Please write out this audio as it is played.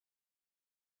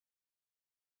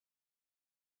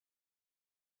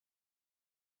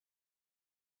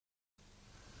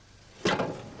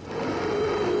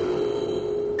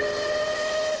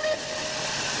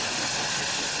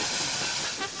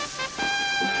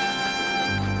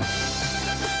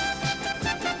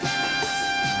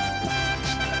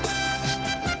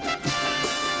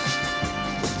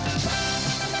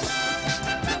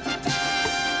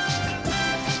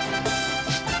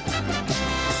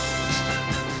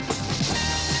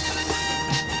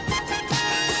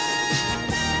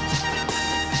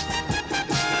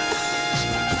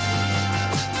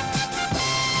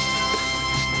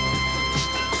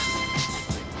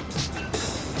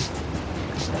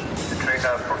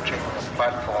approaching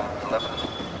platform 11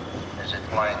 is it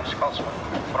Flying Scotsman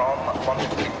from 1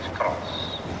 King's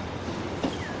Cross.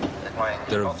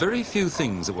 There are very few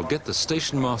things that will get the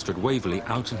station master at Waverley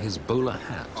out in his bowler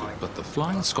hat, but the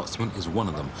Flying Scotsman is one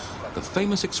of them. The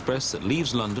famous express that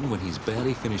leaves London when he's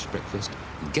barely finished breakfast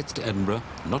and gets to Edinburgh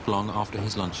not long after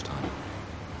his lunchtime.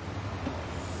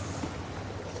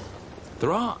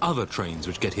 There are other trains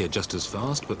which get here just as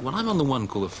fast, but when I'm on the one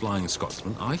called the Flying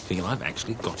Scotsman, I feel I've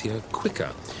actually got here quicker.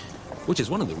 Which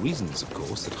is one of the reasons, of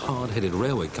course, that hard-headed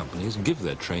railway companies give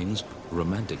their trains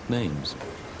romantic names.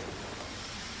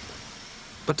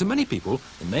 But to many people,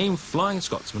 the name Flying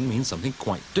Scotsman means something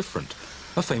quite different.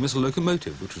 A famous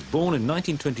locomotive which was born in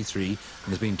 1923 and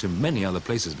has been to many other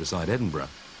places beside Edinburgh.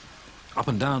 Up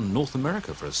and down North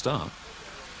America for a start.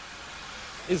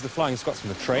 Is the Flying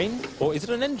Scotsman a train, or is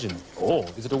it an engine, or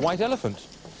is it a white elephant?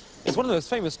 It's one of those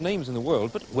famous names in the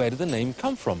world, but where did the name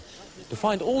come from? To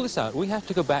find all this out, we have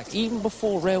to go back even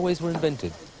before railways were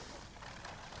invented.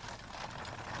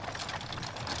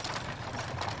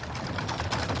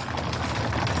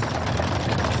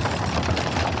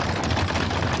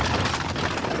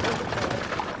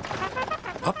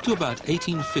 Up to about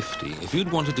 1850, if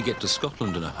you'd wanted to get to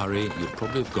Scotland in a hurry, you'd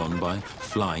probably have gone by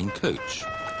flying coach.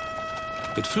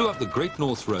 It flew up the Great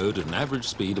North Road at an average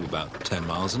speed of about 10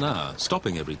 miles an hour,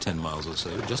 stopping every 10 miles or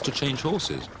so just to change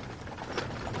horses.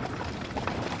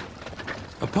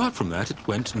 Apart from that, it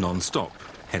went non-stop,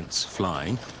 hence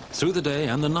flying, through the day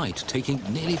and the night, taking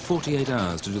nearly 48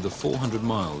 hours to do the 400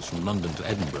 miles from London to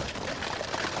Edinburgh.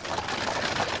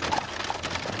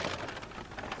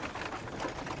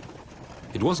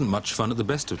 It wasn't much fun at the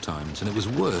best of times, and it was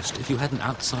worst if you had an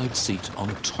outside seat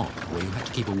on top, where you had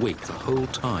to keep awake the whole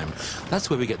time. That's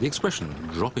where we get the expression,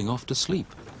 dropping off to sleep.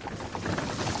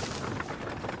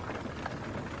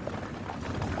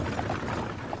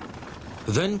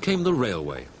 Then came the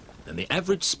railway, and the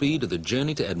average speed of the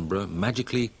journey to Edinburgh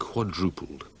magically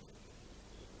quadrupled.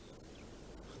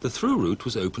 The through route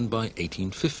was opened by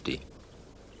 1850.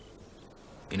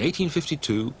 In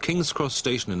 1852, King's Cross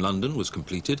Station in London was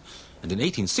completed, and in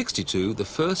 1862, the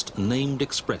first named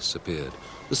express appeared,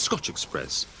 the Scotch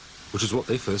Express, which is what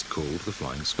they first called the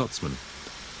Flying Scotsman.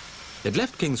 It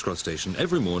left King's Cross Station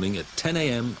every morning at 10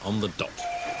 a.m. on the dot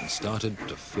and started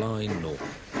to fly north.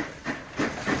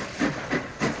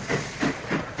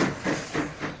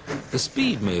 The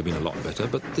speed may have been a lot better,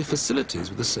 but the facilities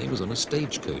were the same as on a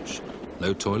stagecoach.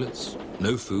 No toilets,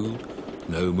 no food,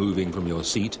 no moving from your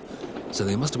seat. So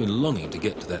they must have been longing to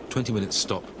get to that 20-minute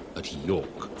stop at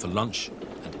York for lunch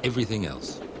and everything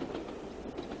else.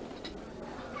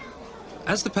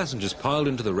 As the passengers piled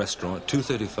into the restaurant at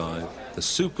 2:35, the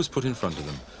soup was put in front of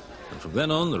them, and from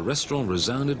then on the restaurant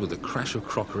resounded with the crash of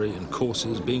crockery and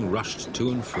courses being rushed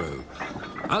to and fro.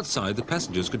 Outside, the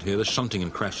passengers could hear the shunting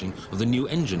and crashing of the new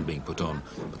engine being put on,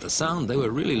 but the sound they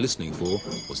were really listening for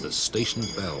was the station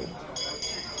bell.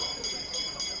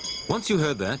 Once you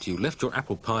heard that, you left your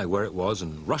apple pie where it was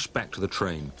and rushed back to the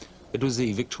train. It was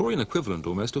the Victorian equivalent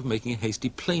almost of making a hasty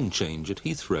plane change at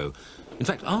Heathrow. In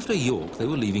fact, after York, they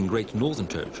were leaving Great Northern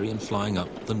Territory and flying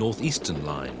up the Northeastern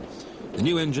line. The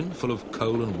new engine, full of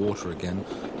coal and water again,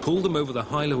 pulled them over the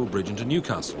high-level bridge into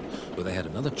Newcastle, where they had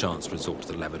another chance to resort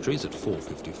to the lavatories at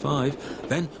 4:55.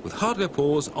 Then, with hardly a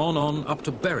pause, on up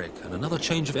to Berwick and another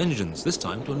change of engines, this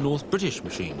time to a North British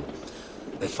machine.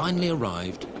 They finally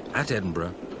arrived at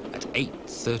Edinburgh at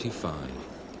 8:35,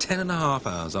 10.5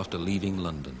 hours after leaving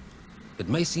London. It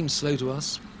may seem slow to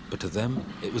us, but to them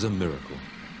it was a miracle.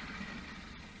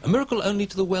 A miracle only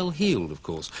to the well-heeled, of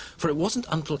course, for it wasn't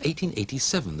until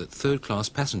 1887 that third-class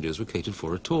passengers were catered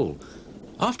for at all.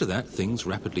 After that, things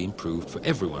rapidly improved for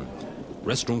everyone.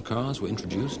 Restaurant cars were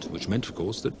introduced, which meant, of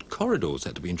course, that corridors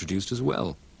had to be introduced as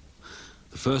well.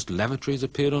 The first lavatories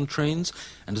appeared on trains,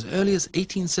 and as early as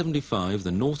 1875,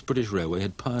 the North British Railway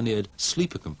had pioneered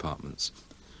sleeper compartments.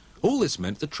 All this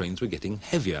meant the trains were getting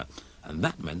heavier, and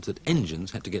that meant that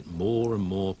engines had to get more and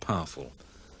more powerful.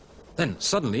 Then,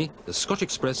 suddenly, the Scotch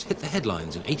Express hit the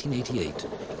headlines in 1888.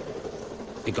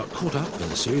 It got caught up in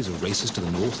a series of races to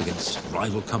the north against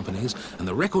rival companies, and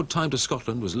the record time to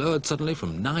Scotland was lowered suddenly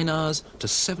from 9 hours to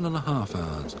 7.5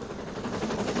 hours.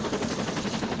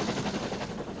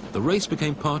 The race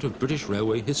became part of British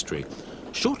railway history,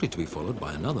 shortly to be followed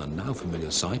by another now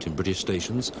familiar sight in British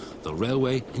stations, the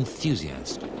railway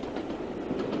enthusiast.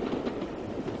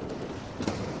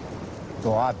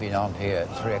 Well, I've been on here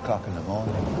at 3 o'clock in the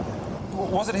morning.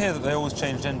 Was it here that they always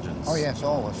changed engines? Oh, yes,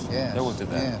 always, yes. They always did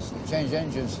that? Yes, they changed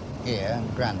engines here,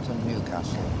 and Grantham,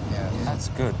 Newcastle. Yeah. That's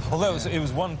good. Although it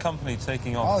was one company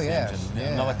taking off the engine,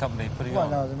 another company putting on.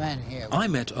 Well, no, the men here... I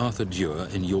met Arthur Dewar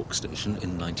in York Station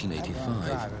in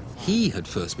 1985. He had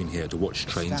first been here to watch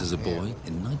trains as a boy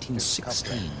in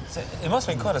 1916. So it must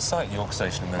have been quite a sight, York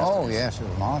Station, in those days. Oh, yes, it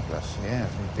was marvellous, yes.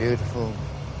 It was beautiful,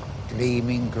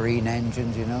 gleaming green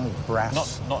engines, you know,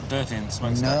 brass... Not dirty and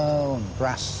smokestack? No, and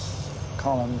brass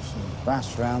columns and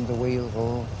brass round the wheels,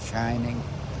 all shining.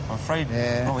 I'm afraid we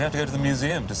have to go to the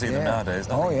museum to see them nowadays,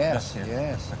 don't we? Yes,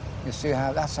 yes. You see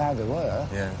how that's how they were.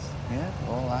 Yes. Yeah,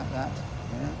 all like that.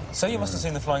 Yeah. So you must have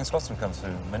seen the Flying Scotsman come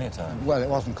through many a time. Well, it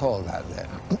wasn't called that then,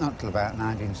 not till about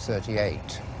 1938.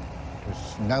 It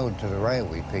was known to the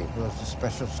railway people as the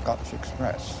Special Scotch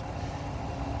Express.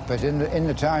 But in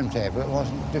the timetable, it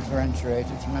wasn't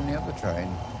differentiated from any other train.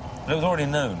 But it was already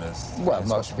known as... Well,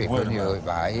 most people knew it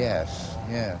by, yes,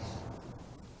 yes.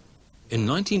 In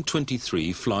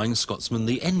 1923, Flying Scotsman,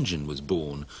 the engine was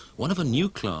born, one of a new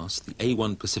class, the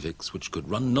A1 Pacifics, which could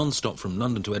run non-stop from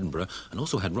London to Edinburgh and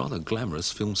also had rather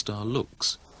glamorous film star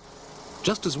looks.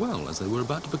 Just as well as they were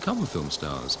about to become film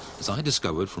stars, as I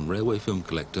discovered from railway film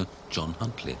collector John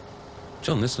Huntley.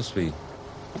 John, this must be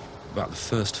about the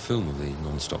first film of the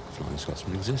non-stop Flying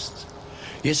Scotsman exists.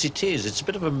 Yes, it is. It's a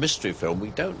bit of a mystery film.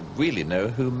 We don't really know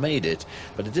who made it,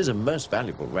 but it is a most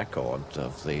valuable record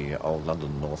of the old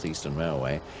London North Eastern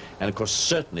Railway. And, of course,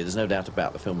 certainly there's no doubt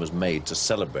about the film was made to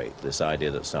celebrate this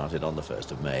idea that started on the 1st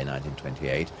of May,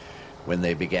 1928, when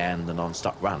they began the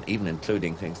non-stop run, even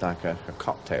including things like a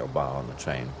cocktail bar on the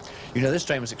train. You know, this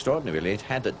train was extraordinary, really. It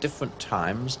had, at different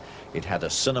times, it had a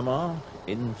cinema,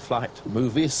 in-flight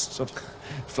movies, sort of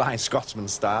Flying Scotsman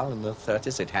style in the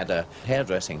 30s. It had a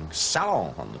hairdressing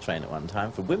salon on the train at one time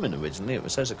for women originally. It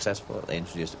was so successful that they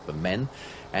introduced it for men.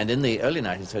 And in the early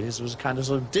 1930s, there was a kind of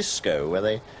sort of disco where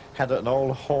they had an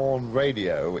old horn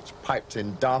radio which piped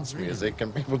in dance music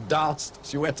and people danced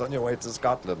as you went on your way to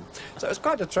Scotland. So it was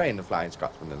quite a train, the Flying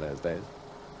Scotsman, in those days.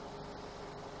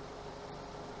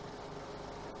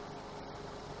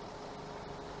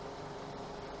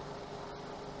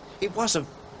 It was a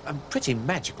pretty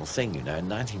magical thing, you know, in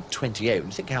 1928. When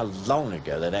you think how long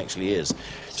ago that actually is,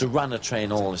 to run a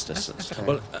train all this distance.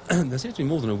 Well, there seems to be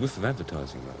more than a whiff of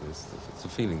advertising about this. It's a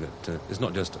feeling that it's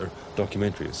not just a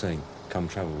documentary, it's saying, come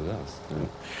travel with us. You know?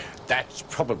 That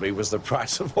probably was the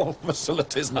price of all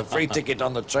facilities and a free ticket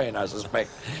on the train, I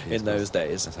suspect, in those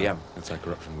days. That's how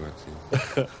corruption works,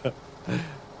 yeah.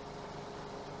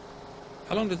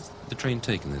 How long did the train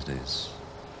take in those days?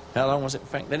 How long was it,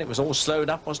 Frank? Then it was all slowed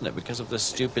up, wasn't it, because of the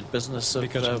stupid business of...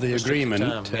 Because of the agreement,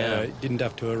 it didn't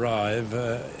have to arrive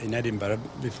in Edinburgh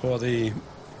before the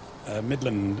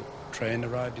Midland train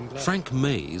arrived in Glasgow. Frank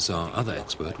Mays, our other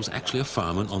expert, was actually a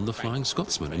fireman on the Flying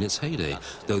Scotsman in its heyday,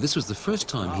 though this was the first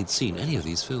time he'd seen any of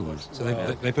these films. So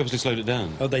they purposely slowed it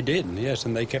down? Oh, they did, yes,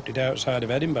 and they kept it outside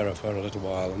of Edinburgh for a little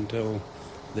while until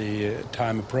the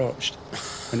time approached,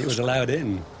 and it was allowed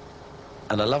in.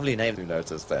 And a lovely name you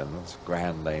noticed then. It's a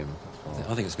grand name.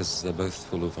 I think it's because they're both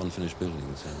full of unfinished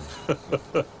buildings.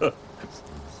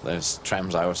 Those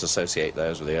trams, I always associate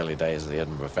those with the early days of the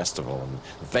Edinburgh Festival, and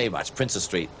very much Princess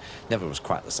Street never was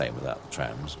quite the same without the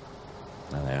trams.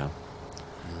 There they are.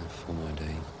 For my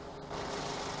day.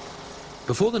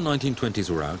 Before the 1920s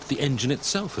were out, the engine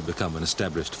itself had become an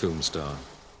established film star.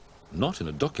 Not in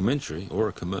a documentary or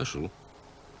a commercial,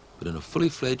 but in a fully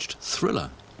fledged thriller.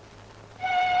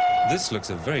 This looks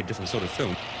a very different sort of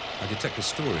film. I detect a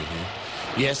story here.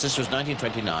 Yes, this was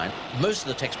 1929. Most of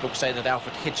the textbooks say that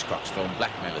Alfred Hitchcock's film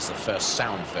Blackmail is the first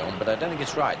sound film, but I don't think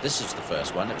it's right. This is the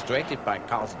first one. It was directed by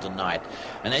Carlton Knight,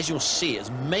 and as you'll see,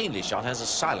 it's mainly shot as a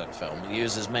silent film. It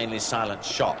uses mainly silent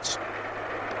shots.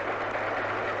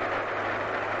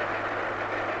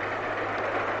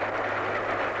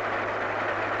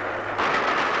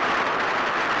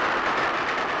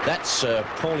 That's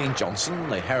Pauline Johnson,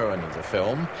 the heroine of the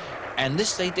film, and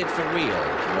this they did for real.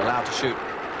 They were allowed to shoot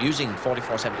using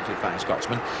 44-72 Flying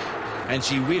Scotsman, and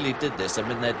she really did this. I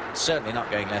mean, they're certainly not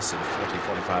going less than 40,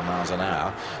 45 miles an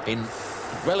hour in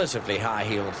relatively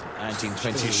high-heeled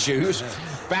 1920s shoes,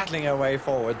 battling her way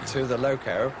forward to the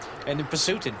loco, and in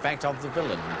pursuit, in fact, of the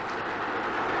villain.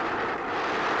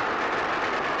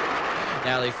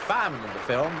 Now, the fireman in the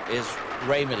film is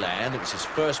Ray Milland. It was his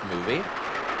first movie.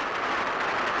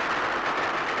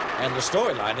 And the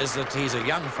storyline is that he's a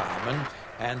young fireman,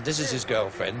 and this is his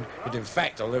girlfriend, but in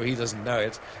fact, although he doesn't know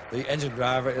it, the engine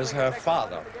driver is her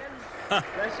father. Bless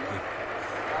you.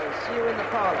 I'll see you in the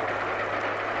parlour.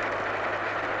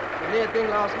 The near thing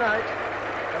last night,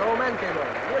 an old man came on,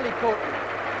 nearly caught me.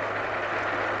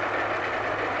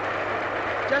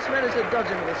 Just managed to dodge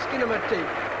him with the skin of my teeth.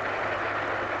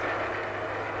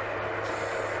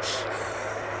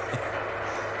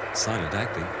 silent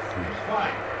acting.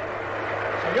 Fine.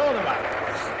 So you're the man.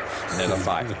 And then a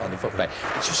fight on the footplate.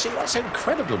 But you see, what's so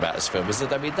incredible about this film is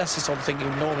that, I mean, that's the sort of thing you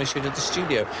normally shoot at the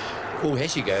studio. Oh, here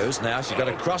she goes now. She's got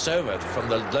to cross over from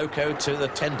the loco to the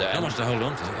tender. How much to hold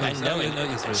on to?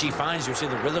 And she finds, you see,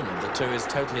 the rhythm of the two is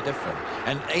totally different.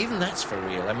 And even that's for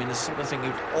real. I mean, it's the sort of thing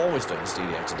you'd always do in the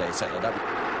studio today, set it up.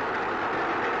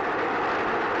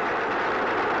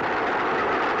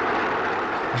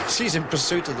 She's in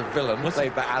pursuit of the villain,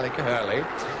 played by Alec Hurley.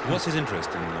 What's his interest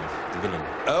in the villain?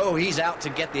 Oh, he's out to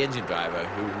get the engine driver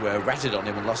who ratted on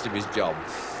him and lost him his job.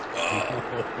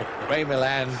 Ray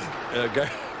Milland,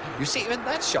 you see him in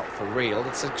that shot for real.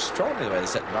 It's extraordinary the way they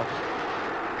set him up.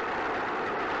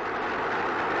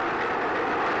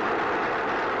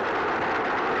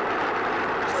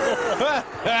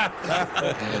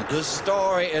 The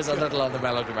story is a little on the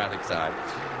melodramatic side.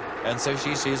 And so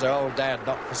she sees her old dad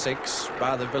knocked for 6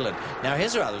 by the villain. Now,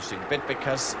 here's a rather interesting bit,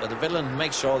 because the villain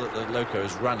makes sure that the loco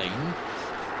is running,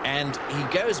 and he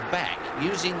goes back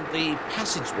using the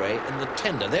passageway in the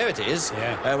tender. There it is,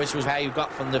 which was how you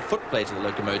got from the footplate of the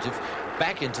locomotive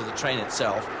back into the train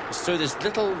itself. It's through this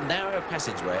little narrow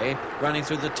passageway running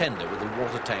through the tender with the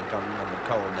water tank on the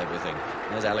coal and everything.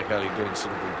 And there's Alec Hurley doing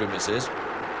sort of grimaces.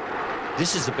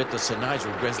 This is the bit that Sir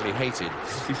Nigel Gresley hated.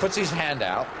 He puts his hand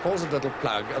out, pulls a little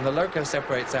plug, and the loco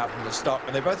separates out from the stock,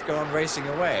 and they both go on racing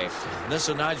away. And then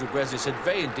Sir Nigel Gresley said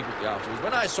very indignantly afterwards,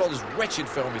 when I saw this wretched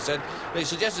film, he said, they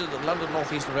suggested that the London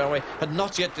North Eastern Railway had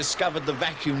not yet discovered the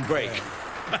vacuum brake.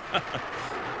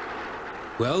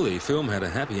 Well, the film had a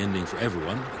happy ending for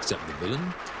everyone, except the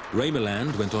villain. Ray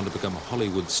Milland went on to become a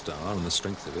Hollywood star on the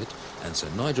strength of it, and Sir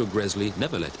Nigel Gresley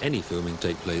never let any filming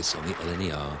take place on the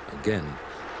LNER again.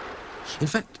 In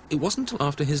fact, it wasn't until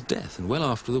after his death and well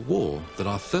after the war that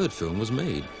our third film was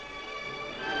made.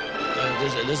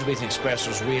 The Elizabethan Express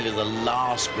was really the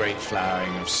last great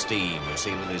flowering of steam, you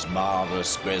see, with his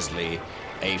marvellous Gresley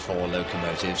A4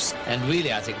 locomotives. And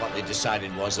really, I think what they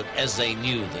decided was that as they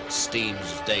knew that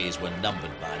steam's days were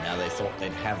numbered by now, they thought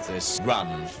they'd have this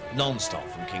run non-stop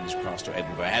from King's Cross to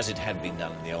Edinburgh, as it had been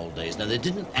done in the old days. Now, they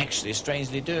didn't actually,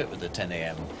 strangely, do it with the 10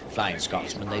 a.m. Flying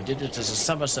Scotsman. They did it as a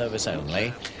summer service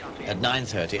only at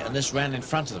 9:30, and this ran in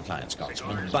front of the Flying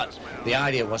Scotsman. But the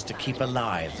idea was to keep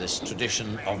alive this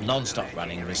tradition of non-stop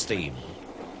running with steam.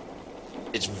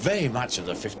 It's very much of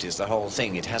the 50s, the whole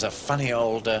thing. It has a funny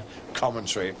old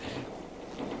commentary.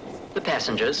 The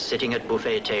passengers sitting at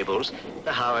buffet tables,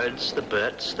 the Howards, the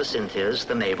Berts, the Cynthias,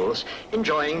 the Mabels,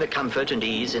 enjoying the comfort and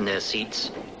ease in their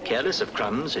seats, careless of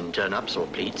crumbs in turnips or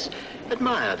pleats,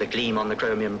 admire the gleam on the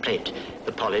chromium plate,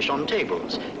 the polish on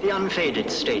tables, the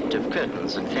unfaded state of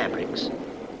curtains and fabrics,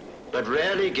 but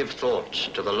rarely give thought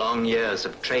to the long years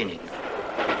of training.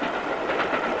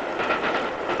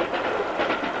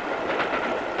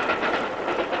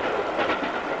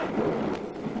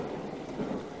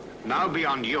 Now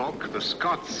beyond York, the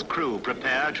Scots crew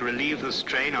prepare to relieve the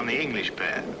strain on the English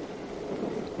pair.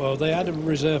 Well, they had a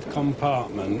reserve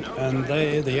compartment, and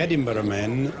the Edinburgh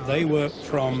men, they worked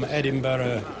from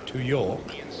Edinburgh to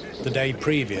York the day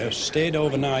previous, stayed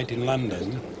overnight in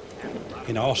London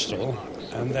in a hostel,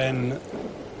 and then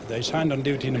they signed on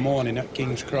duty in the morning at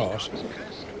King's Cross,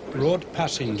 rode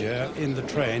passenger in the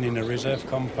train in a reserve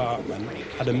compartment,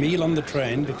 had a meal on the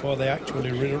train before they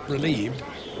actually relieved,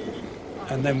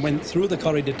 and then went through the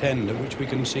corridor tender, which we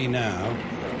can see now,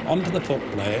 onto the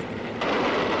footplate,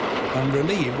 and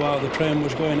relieved while the train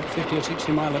was going at 50 or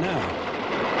 60 mile an hour.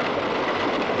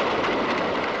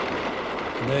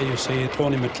 And there you see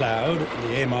Tony MacLeod, the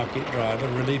Haymarket driver,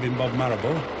 relieving Bob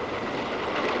Marrable.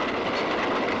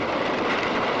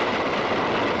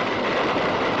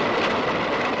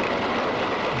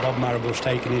 Bob Marrable's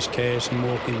taking his case and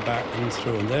walking back and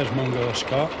through, and there's Mungo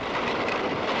Scott.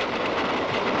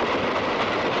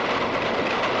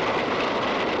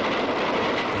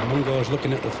 Mungo's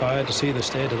looking at the fire to see the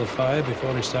state of the fire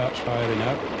before he starts firing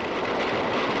up.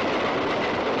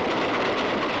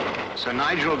 Sir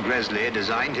Nigel Gresley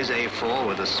designed his A4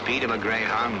 with the speed of a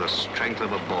greyhound, the strength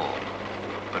of a bull.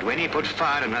 But when he put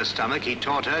fire in her stomach, he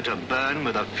taught her to burn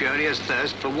with a furious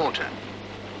thirst for water.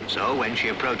 So when she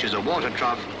approaches a water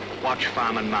trough, watch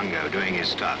Fireman Mungo doing his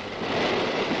stuff.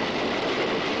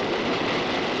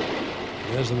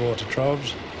 There's the water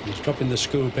troughs. He's dropping the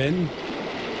scoop in.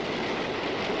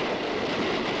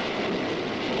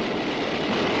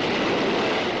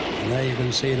 There you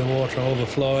can see the water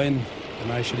overflowing,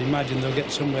 and I should imagine they'll get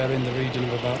somewhere in the region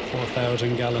of about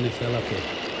 4,000 gallons if they're lucky.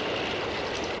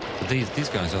 But these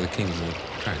guys are the kings of the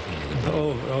track, aren't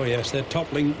they? Oh yes, they're top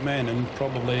link men, and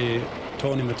probably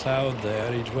Tony MacLeod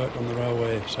there, he'd worked on the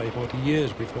railway, say, 40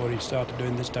 years before he started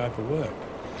doing this type of work.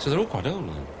 So they're all quite old,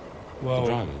 then? Well,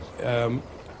 drivers?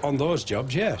 On those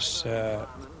jobs, yes.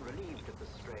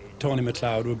 Tony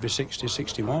McLeod would be 60,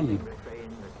 61.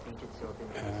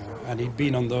 And he'd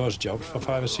been on those jobs for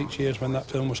 5 or 6 years when that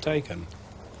film was taken.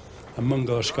 And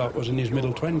Mungo Scott was in his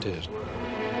middle 20s.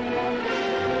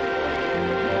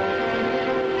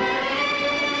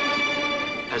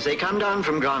 As they come down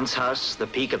from Grant's house, the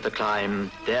peak of the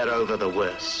climb, they're over the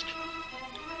worst.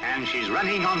 And she's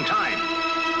running on time.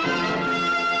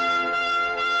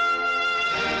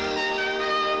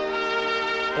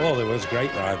 Oh, there was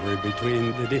great rivalry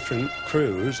between the different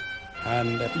crews,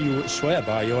 and you would swear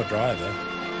by your driver.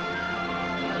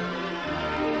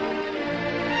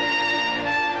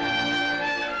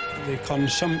 The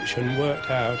consumption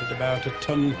worked out at about a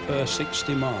tonne per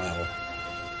 60 mile.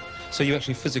 So you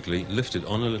actually physically lifted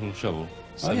on a little shovel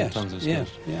 7 tons of yes,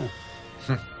 squash? yeah.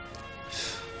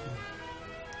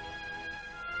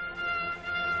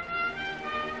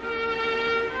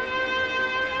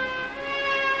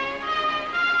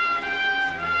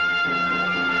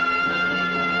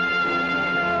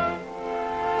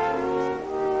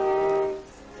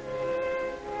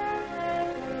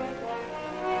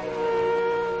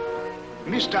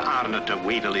 Mr. Arnott of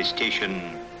Waverley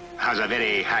Station has a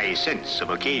very high sense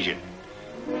of occasion.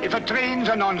 If a train's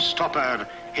a non-stopper,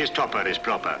 his topper is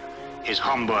proper. His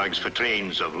Hamburg's for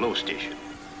trains of low station.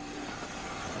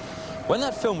 When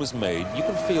that film was made, you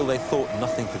can feel they thought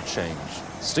nothing could change.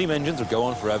 Steam engines would go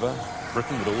on forever,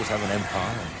 Britain would always have an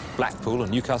empire, and Blackpool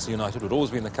and Newcastle United would always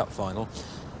be in the cup final.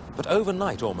 But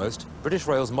overnight, almost, British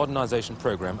Rail's modernisation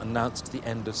programme announced the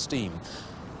end of steam.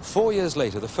 4 years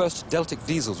later, the first Deltic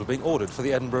diesels were being ordered for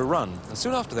the Edinburgh run. And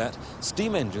soon after that,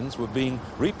 steam engines were being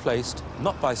replaced,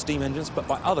 not by steam engines, but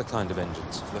by other kind of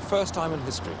engines, for the first time in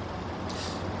history.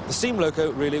 The steam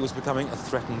loco really was becoming a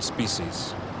threatened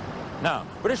species. Now,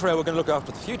 British Rail were going to look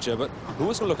after the future, but who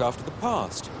was going to look after the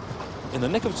past? In the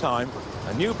nick of time,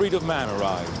 a new breed of man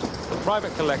arrived, the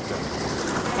private collector.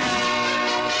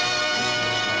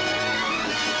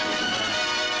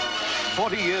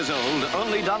 40 years old,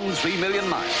 only done 3 million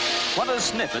miles. What a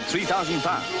snip at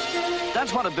 £3,000.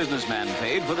 That's what a businessman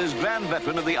paid for this grand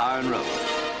veteran of the Iron Road.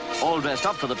 All dressed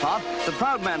up for the part, the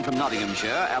proud man from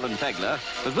Nottinghamshire, Alan Pegler,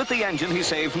 was with the engine he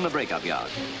saved from the breakup yard.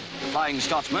 The Flying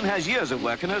Scotsman has years of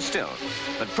work in her still,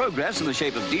 but progress in the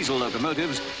shape of diesel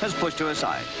locomotives has pushed her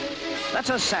aside. That's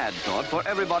a sad thought for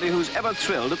everybody who's ever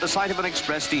thrilled at the sight of an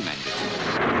express steam engine.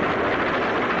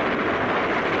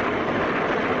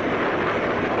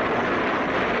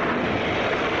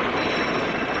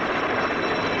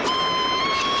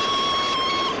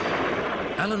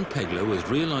 Alan Pegler was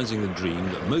realising the dream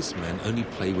that most men only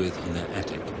play with in their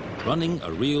attic, running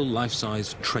a real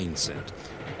life-sized train set.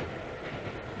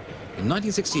 In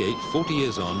 1968, 40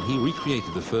 years on, he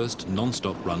recreated the first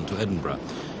non-stop run to Edinburgh.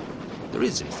 There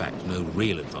is, in fact, no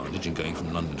real advantage in going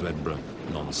from London to Edinburgh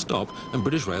non-stop, and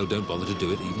British Rail don't bother to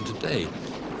do it even today.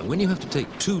 And when you have to take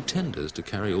 2 tenders to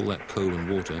carry all that coal and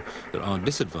water, there are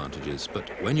disadvantages. But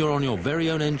when you're on your very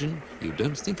own engine, you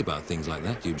don't think about things like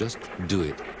that, you just do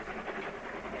it.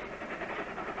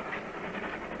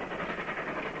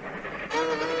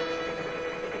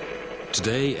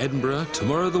 Today, Edinburgh,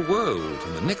 tomorrow the world,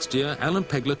 and the next year, Alan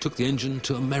Pegler took the engine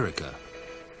to America.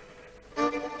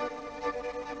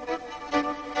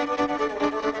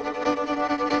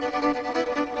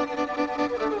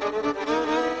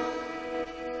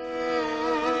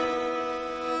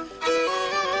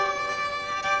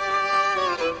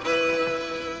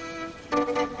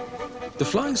 The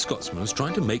Flying Scotsman was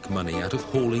trying to make money out of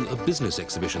hauling a business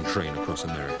exhibition train across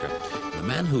America. The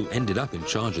man who ended up in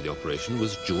charge of the operation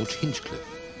was George Hinchcliffe.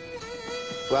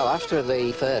 Well, after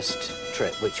the first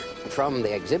trip, which from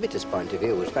the exhibitor's point of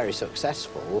view was very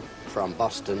successful, from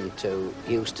Boston to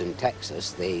Houston,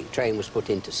 Texas, the train was put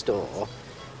into store,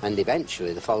 and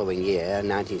eventually the following year,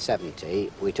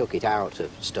 1970, we took it out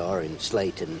of store in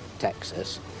Slayton,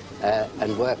 Texas,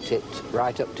 and worked it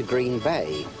right up to Green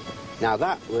Bay. Now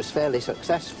that was fairly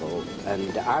successful,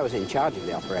 and I was in charge of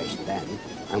the operation then,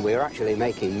 and we were actually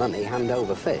making money hand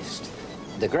over fist.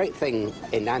 The great thing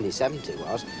in 1970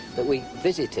 was that we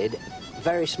visited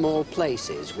very small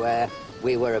places where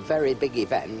we were a very big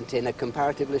event in a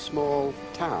comparatively small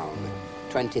town,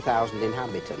 20,000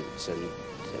 inhabitants, and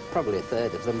probably a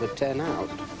third of them would turn out.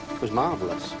 It was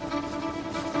marvellous.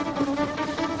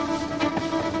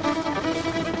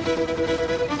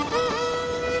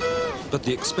 But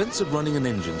the expense of running an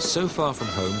engine so far from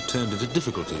home turned into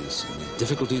difficulties, and the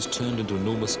difficulties turned into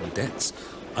enormous debts,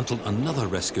 until another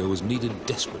rescuer was needed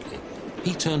desperately.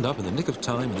 He turned up in the nick of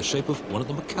time in the shape of one of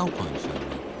the McAlpine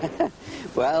family.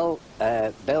 Well,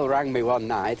 Bill rang me one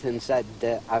night and said,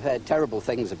 I've heard terrible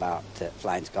things about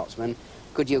Flying Scotsman.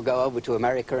 Could you go over to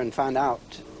America and find out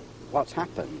what's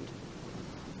happened?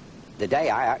 The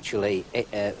day I actually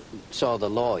saw the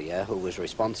lawyer who was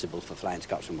responsible for Flying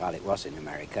Scotsman while it was in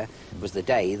America was the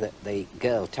day that the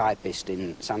girl typist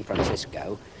in San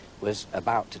Francisco was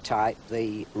about to type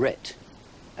the writ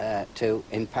to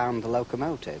impound the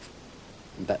locomotive.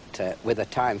 But with a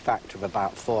time factor of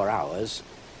about 4 hours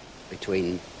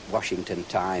between Washington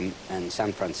time and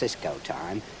San Francisco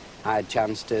time, I had a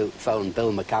chance to phone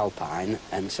Bill McAlpine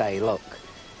and say, look,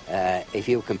 if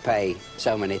you can pay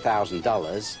so many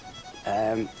 $1,000,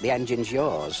 the engine's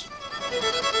yours.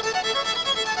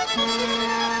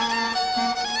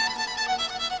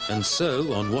 And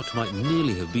so, on what might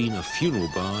nearly have been a funeral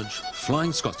barge,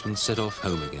 Flying Scotsman set off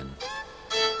home again.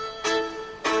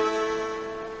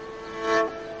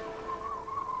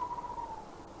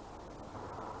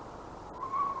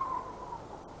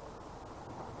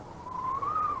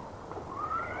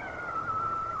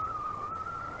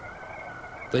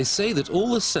 They say that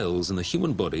all the cells in the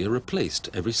human body are replaced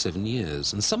every 7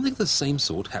 years, and something of the same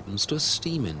sort happens to a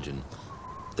steam engine.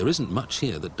 There isn't much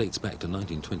here that dates back to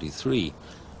 1923,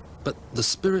 but the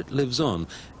spirit lives on,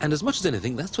 and as much as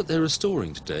anything, that's what they're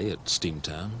restoring today at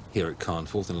Steamtown, here at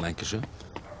Carnforth in Lancashire.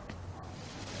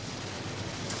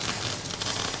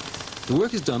 The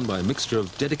work is done by a mixture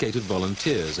of dedicated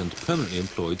volunteers and permanently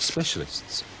employed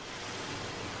specialists.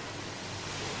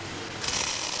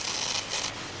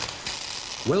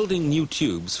 Welding new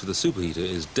tubes for the superheater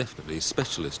is definitely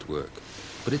specialist work,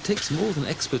 but it takes more than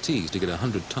expertise to get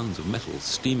 100 tons of metal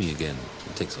steaming again.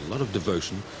 It takes a lot of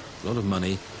devotion, a lot of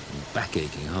money, and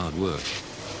back-aching hard work.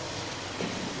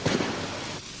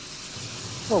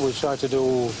 Well, we try to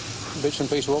do bits and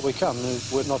pieces of what we can.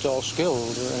 We're not all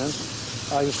skilled.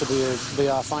 I used to be a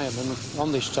BR fireman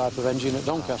on this type of engine at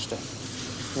Doncaster,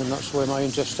 and that's where my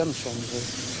interest stems from.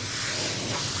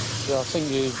 So I think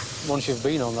once you've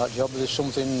been on that job, there's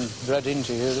something bred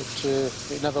into you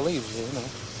that it never leaves you, you know.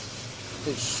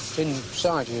 It's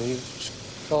inside you.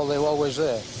 It's always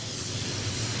there.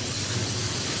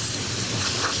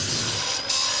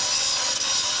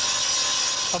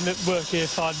 I'm at work here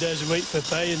 5 days a week for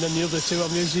pay, and then the other 2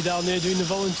 I'm usually down there doing the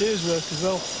volunteers work as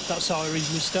well. That's how I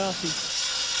originally started.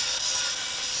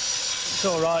 It's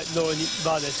all right knowing it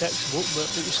by the textbook, but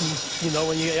it's, you know,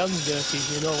 when you get your hands dirty,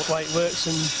 you know why it works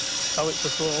and how it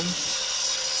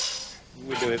performs.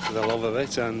 We do it for the love of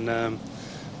it, and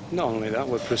not only that,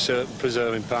 we're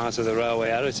preserving part of the railway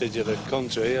heritage of the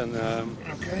country. And I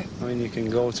mean, you can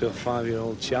go to a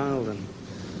 5-year-old child and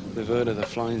they've heard of the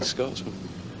Flying Scotsman.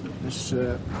 This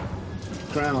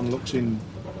crown looks in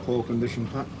poor condition,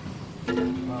 Pat.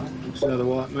 So the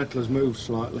white metal has moved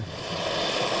slightly.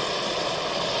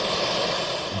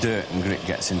 Dirt and grit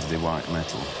gets into the white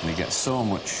metal, and it gets so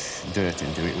much dirt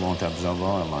into it, it won't absorb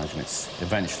oil, like, and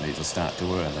eventually it'll start to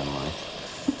wear then, like.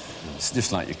 It's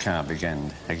just like your car big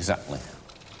end, exactly.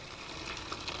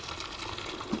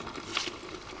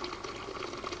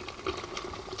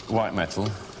 White metal,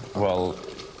 well,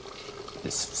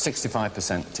 it's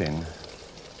 65% tin,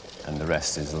 and the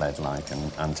rest is lead-like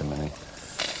and antimony.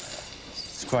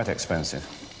 It's quite expensive.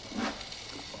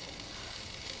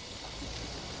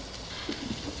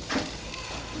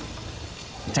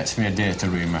 It takes me a day to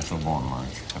re-metal one, like,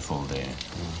 a full day.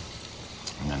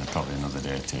 And then probably another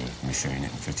day to machine it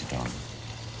and fit it on.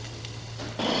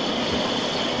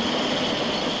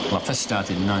 Well, I first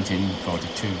started in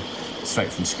 1942,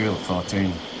 straight from school at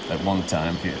 14. At one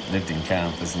time, if you lived in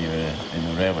Carnforth and you were in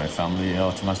a railway family, you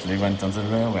automatically went onto the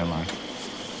railway line.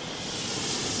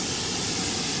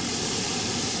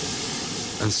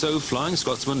 And so Flying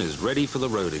Scotsman is ready for the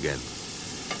road again.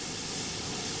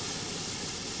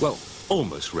 Well,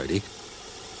 almost ready.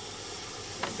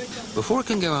 Before it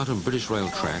can go out on British Rail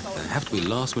track, there have to be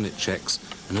last-minute checks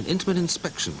and an intimate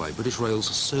inspection by British Rail's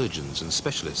surgeons and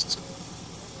specialists.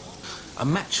 A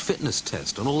match fitness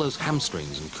test on all those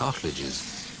hamstrings and cartilages.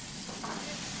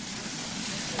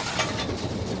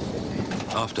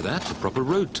 After that, a proper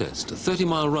road test, a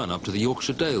 30-mile run up to the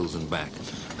Yorkshire Dales and back.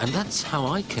 And that's how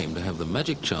I came to have the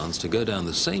magic chance to go down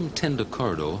the same tender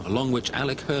corridor along which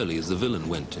Alec Hurley as the villain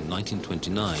went in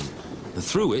 1929, and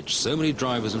through which so many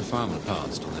drivers and firemen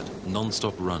passed on that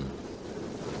non-stop run.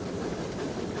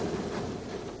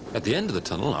 At the end of the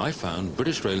tunnel, I found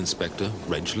British Rail Inspector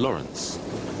Reg Lawrence.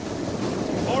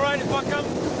 All right, if I come?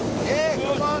 Yeah,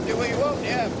 come on, do what you want,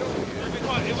 yeah.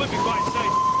 It would be quite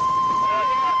safe.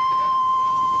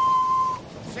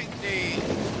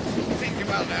 Think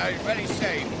about now, it's very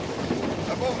safe.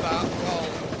 Above that, well,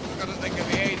 got to think of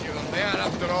the age of them. They are,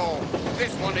 after all. This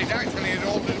one is actually as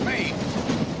old as me.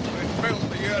 It was built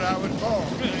the year I was born.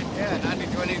 Really? Yeah,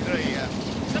 1923, yeah.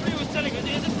 Somebody was telling me,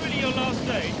 is this really your last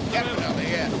day?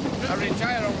 Definitely, yeah. I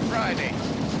retire on Friday,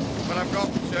 but I've got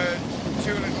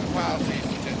 2 little parties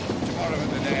tomorrow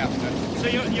and the day after. So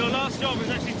your last job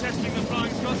is actually testing the Flying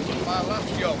Scotsman? My last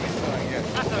job is that, yeah.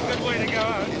 That's a good way to go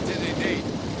out. It is indeed.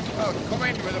 Well, come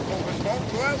in with a puff of smoke,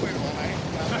 go out with one, eh?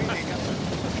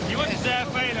 You wouldn't dare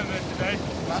fail her then today?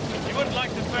 You wouldn't like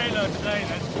to fail her today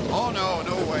then? Oh, no,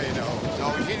 no way, no.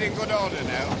 No, she's in good order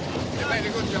now. She made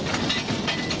a good job.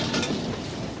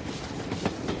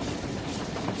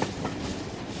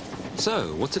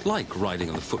 So, what's it like riding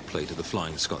on the footplate of the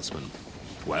Flying Scotsman?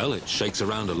 Well, it shakes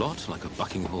around a lot, like a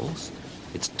bucking horse.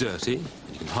 It's dirty,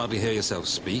 and you can hardly hear yourself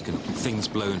speak, and things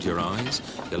blow into your eyes.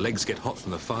 Your legs get hot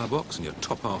from the firebox, and your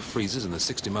top half freezes in the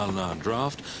 60-mile-an-hour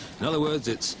draft. In other words,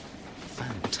 it's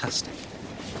fantastic.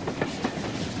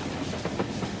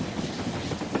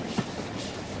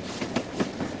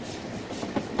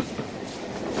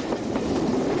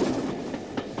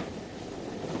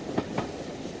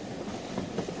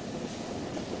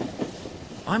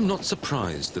 I'm not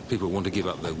surprised that people want to give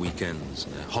up their weekends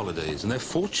and their holidays and their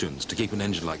fortunes to keep an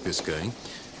engine like this going.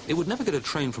 It would never get a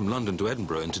train from London to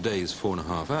Edinburgh in today's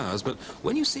 4.5 hours, but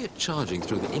when you see it charging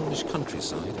through the English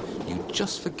countryside, you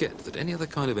just forget that any other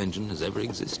kind of engine has ever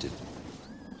existed.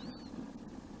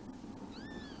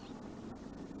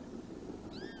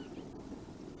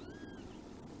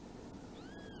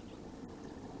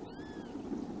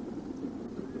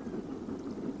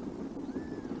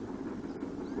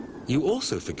 You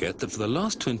also forget that for the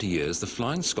last 20 years, the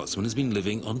Flying Scotsman has been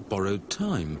living on borrowed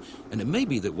time. And it may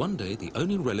be that one day the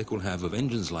only relic we'll have of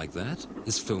engines like that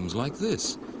is films like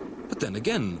this. But then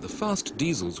again, the fast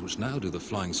diesels which now do the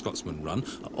Flying Scotsman run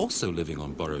are also living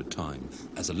on borrowed time,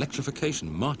 as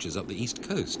electrification marches up the East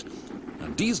Coast. Now,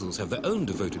 diesels have their own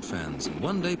devoted fans, and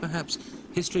one day perhaps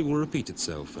history will repeat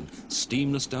itself and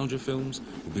steam nostalgia films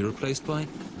will be replaced by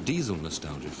diesel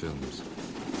nostalgia films.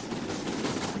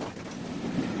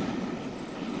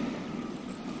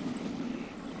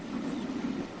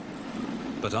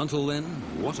 But until then,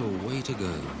 what a way to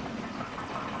go.